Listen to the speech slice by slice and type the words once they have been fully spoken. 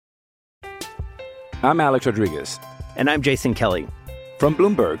I'm Alex Rodriguez. And I'm Jason Kelly. From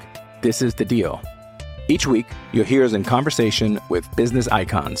Bloomberg, this is The Deal. Each week, you'll hear us in conversation with business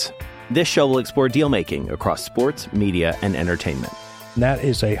icons. This show will explore deal-making across sports, media, and entertainment. That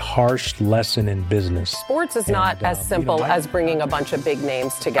is a harsh lesson in business. Sports is not as simple as bringing a bunch of big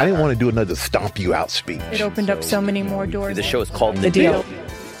names together. I didn't want to do another stomp you out speech. It opened up so many more doors. The show is called The Deal.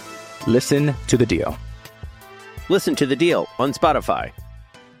 Listen to The Deal. Listen to The Deal on Spotify.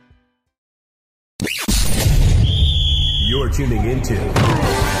 You're tuning into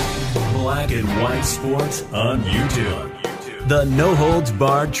Black and White Sports on YouTube. The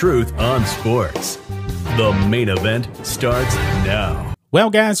no-holds-barred truth on sports. The main event starts now. Well,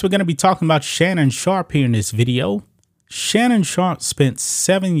 guys, we're going to be talking about Shannon Sharpe here in this video. Shannon Sharpe spent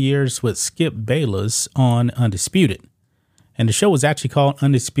 7 years with Skip Bayless on Undisputed. And the show was actually called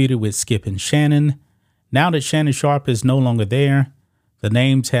Undisputed with Skip and Shannon. Now that Shannon Sharpe is no longer there, the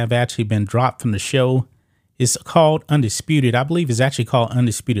names have actually been dropped from the show. It's called Undisputed. I believe it's actually called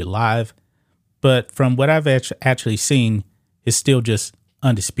Undisputed Live. But from what I've actually seen, it's still just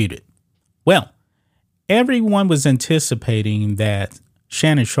Undisputed. Well, everyone was anticipating that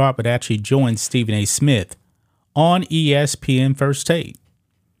Shannon Sharpe would actually join Stephen A. Smith on ESPN First Take.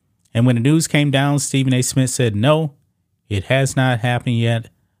 And when the news came down, Stephen A. Smith said, no, it has not happened yet,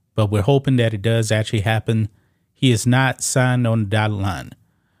 but we're hoping that it does actually happen. He is not signed on the dotted line.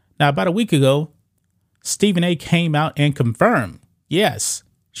 Now, about a week ago, Stephen A. came out and confirmed, yes,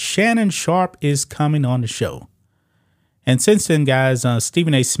 Shannon Sharpe is coming on the show. And since then, guys,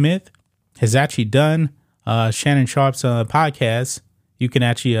 Stephen A. Smith has actually done Shannon Sharpe's podcast. You can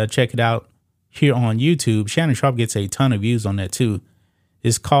actually check it out here on YouTube. Shannon Sharpe gets a ton of views on that, too.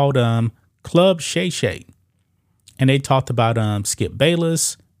 It's called Club Shay Shay. And they talked about Skip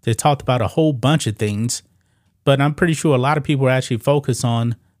Bayless. They talked about a whole bunch of things. But I'm pretty sure a lot of people are actually focused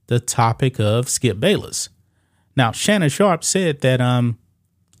on the topic of Skip Bayless. Now, Shannon Sharpe said that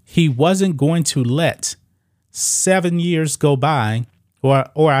he wasn't going to let 7 years go by, or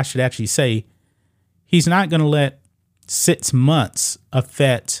I should actually say, he's not going to let 6 months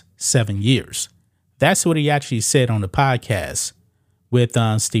affect 7 years. That's what he actually said on the podcast with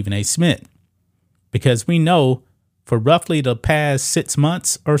Stephen A. Smith. Because we know for roughly the past 6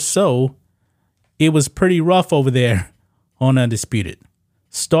 months or so, it was pretty rough over there on Undisputed.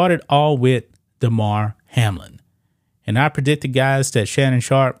 Started all with Damar Hamlin. And I predicted, guys, that Shannon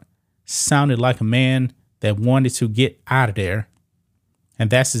Sharpe sounded like a man that wanted to get out of there. And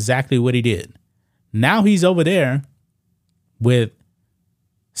that's exactly what he did. Now he's over there with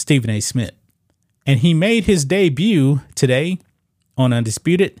Stephen A. Smith. And he made his debut today on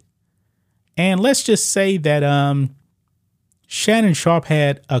Undisputed. And let's just say that Shannon Sharpe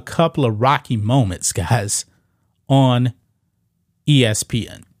had a couple of rocky moments, guys, on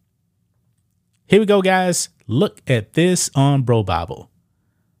ESPN. Here we go, guys. Look at this on Bro Bible.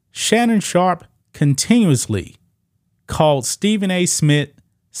 Shannon Sharpe continuously called Stephen A. Smith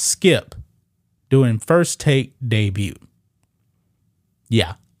Skip during First Take debut.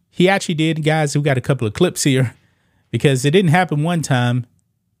 Yeah, he actually did, guys. We got a couple of clips here because it didn't happen one time.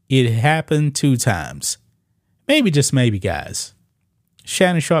 It happened 2 times. Maybe, just maybe, guys.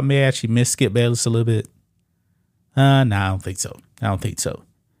 Shannon Sharpe may actually miss Skip Bayless a little bit. No, I don't think so.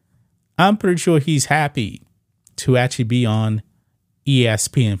 I'm pretty sure he's happy to actually be on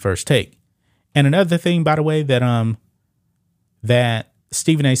ESPN First Take. And another thing, by the way, that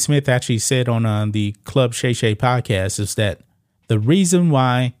Stephen A. Smith actually said on the Club Shay Shay podcast is that the reason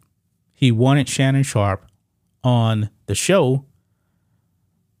why he wanted Shannon Sharpe on the show,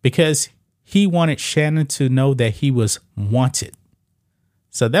 because he wanted Shannon to know that he was wanted.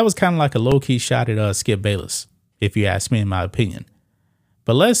 So that was kind of like a low-key shot at Skip Bayless, if you ask me, in my opinion.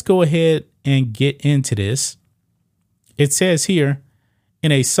 But let's go ahead and get into this. It says here,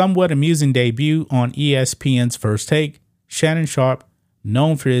 in a somewhat amusing debut on ESPN's First Take, Shannon Sharpe,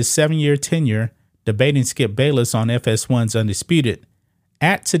 known for his 7-year tenure debating Skip Bayless on FS1's Undisputed,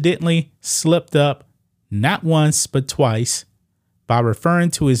 accidentally slipped up not once but twice by referring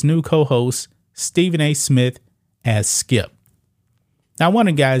to his new co-host, Stephen A. Smith, as Skip. Now, I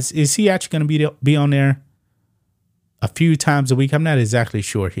wonder, guys, is he actually going to be on there a few times a week? I'm not exactly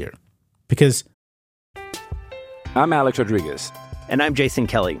sure here. Because I'm Alex Rodriguez. And I'm Jason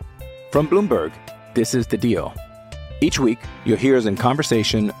Kelly. From Bloomberg, this is The Deal. Each week, you'll hear us in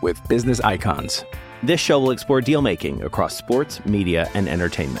conversation with business icons. This show will explore deal-making across sports, media, and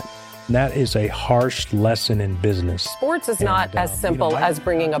entertainment. That is a harsh lesson in business. Sports is not as simple as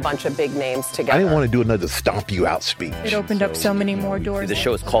bringing a bunch of big names together. I didn't want to do another stomp you out speech. It opened up so many more doors. The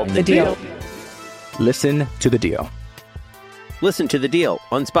show is called The Deal. Listen to The Deal. Listen to The Deal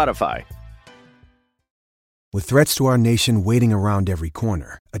on Spotify. With threats to our nation waiting around every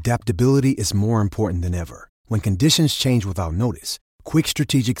corner, adaptability is more important than ever. When conditions change without notice, quick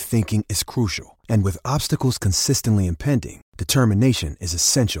strategic thinking is crucial. And with obstacles consistently impending, determination is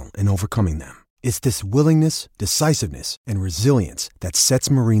essential in overcoming them. It's this willingness, decisiveness, and resilience that sets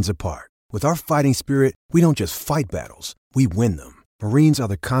Marines apart. With our fighting spirit, we don't just fight battles, we win them. Marines are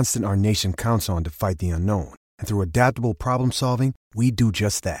the constant our nation counts on to fight the unknown. And through adaptable problem solving, we do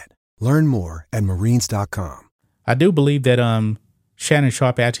just that. Learn more at Marines.com. I do believe that Shannon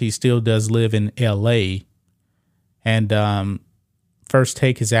Sharpe actually still does live in L.A. And First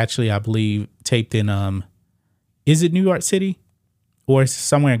Take is actually, I believe, taped in, is it New York City? Or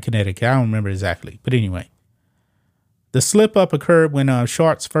somewhere in Connecticut? I don't remember exactly. But anyway, the slip-up occurred when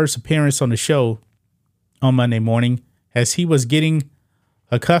Sharpe's first appearance on the show on Monday morning as he was getting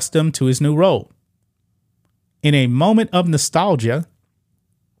accustomed to his new role. In a moment of nostalgia,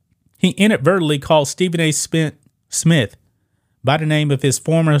 he inadvertently called Stephen A. Smith by the name of his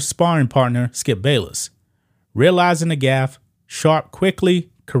former sparring partner, Skip Bayless. Realizing the gaffe, Sharpe quickly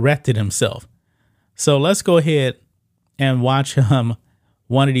corrected himself. So let's go ahead and watch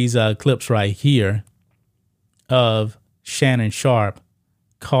one of these clips right here of Shannon Sharpe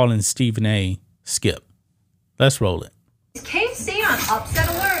calling Stephen A. Skip. Let's roll it. Is KC on upset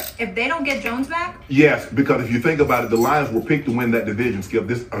alert if they don't get Jones back? Yes, because if you think about it, the Lions were picked to win that division. Skip,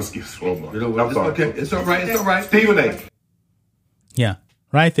 I'm sorry. Okay, it's all right. It's all right. Stephen A. Yeah,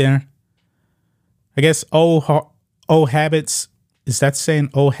 right there. I guess old habits. Is that saying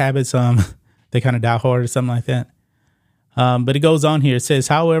old habits? They kind of die hard or something like that. But it goes on here. It says,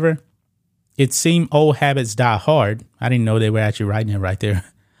 however, it seemed old habits die hard. I didn't know they were actually writing it right there.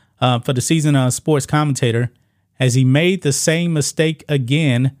 For the seasoned sports commentator, as he made the same mistake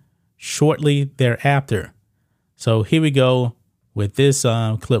again shortly thereafter. So here we go with this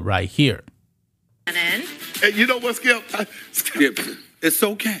clip right here. Hey, you know what, Skip? Skip, it's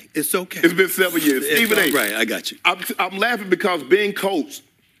okay. It's okay. It's been 7 years. Stephen A. Right, I got you. I'm laughing because being coached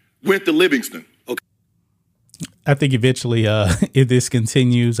went to Livingston. Okay. I think eventually, if this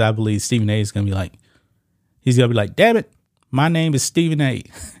continues, I believe Stephen A. is going to be like, he's going to be like, damn it, my name is Stephen A.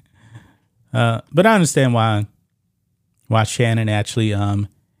 But I understand why Shannon actually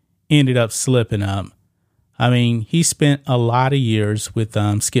ended up slipping up. I mean, he spent a lot of years with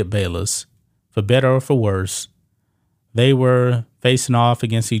Skip Bayless, for better or for worse. They were facing off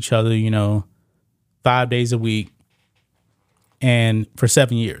against each other, 5 days a week, and for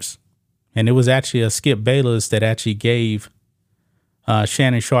 7 years. And it was actually a Skip Bayless that actually gave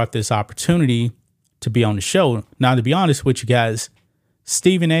Shannon Sharpe this opportunity to be on the show. Now, to be honest with you guys,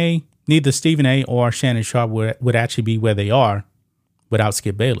 neither Stephen A. or Shannon Sharpe would actually be where they are without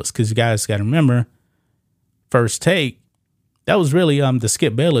Skip Bayless. Because you guys got to remember, First Take, that was really the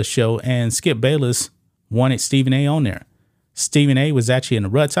Skip Bayless show, and Skip Bayless wanted Stephen A. on there. Stephen A. was actually in the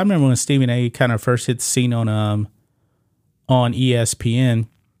ruts. I remember when Stephen A. kind of first hit the scene on ESPN.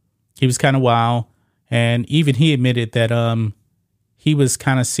 He was kind of wild, and even he admitted that he was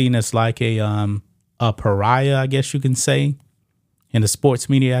kind of seen as like a pariah, I guess you can say, in the sports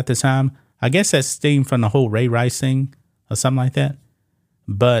media at the time. I guess that stemmed from the whole Ray Rice thing or something like that.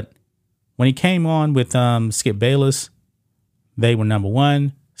 But when he came on with Skip Bayless, they were number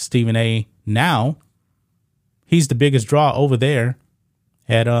one. Stephen A. now, he's the biggest draw over there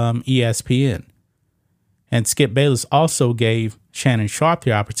at ESPN. And Skip Bayless also gave Shannon Sharpe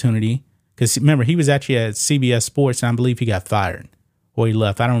the opportunity, because remember, he was actually at CBS Sports, and I believe he got fired or he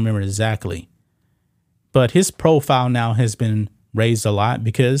left. I don't remember exactly. But his profile now has been raised a lot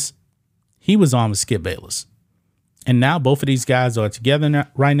because he was on with Skip Bayless. And now both of these guys are together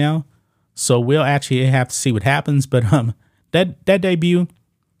right now. So we'll actually have to see what happens. But that debut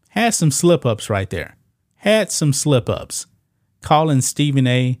had some slip-ups right there. Had some slip-ups. Calling Stephen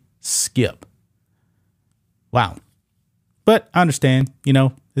A. Skip. Wow. But I understand,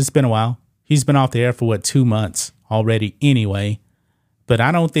 it's been a while. He's been off the air for 2 months already anyway. But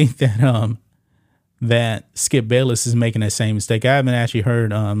I don't think that that Skip Bayless is making that same mistake. I haven't actually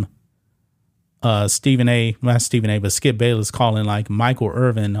heard Skip Bayless calling like Michael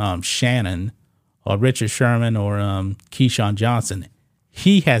Irvin Shannon or Richard Sherman or Keyshawn Johnson.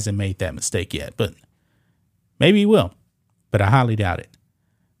 He hasn't made that mistake yet, but maybe he will. But I highly doubt it.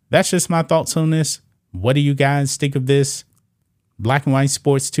 That's just my thoughts on this. What do you guys think of this? Black and White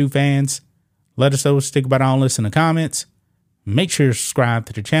Sports 2 fans, let us know what you think about all this in the comments. Make sure you subscribe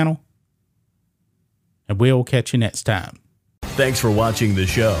to the channel, and we'll catch you next time. Thanks for watching the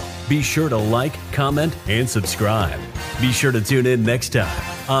show. Be sure to like, comment, and subscribe. Be sure to tune in next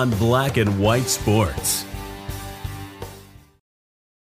time on Black and White Sports.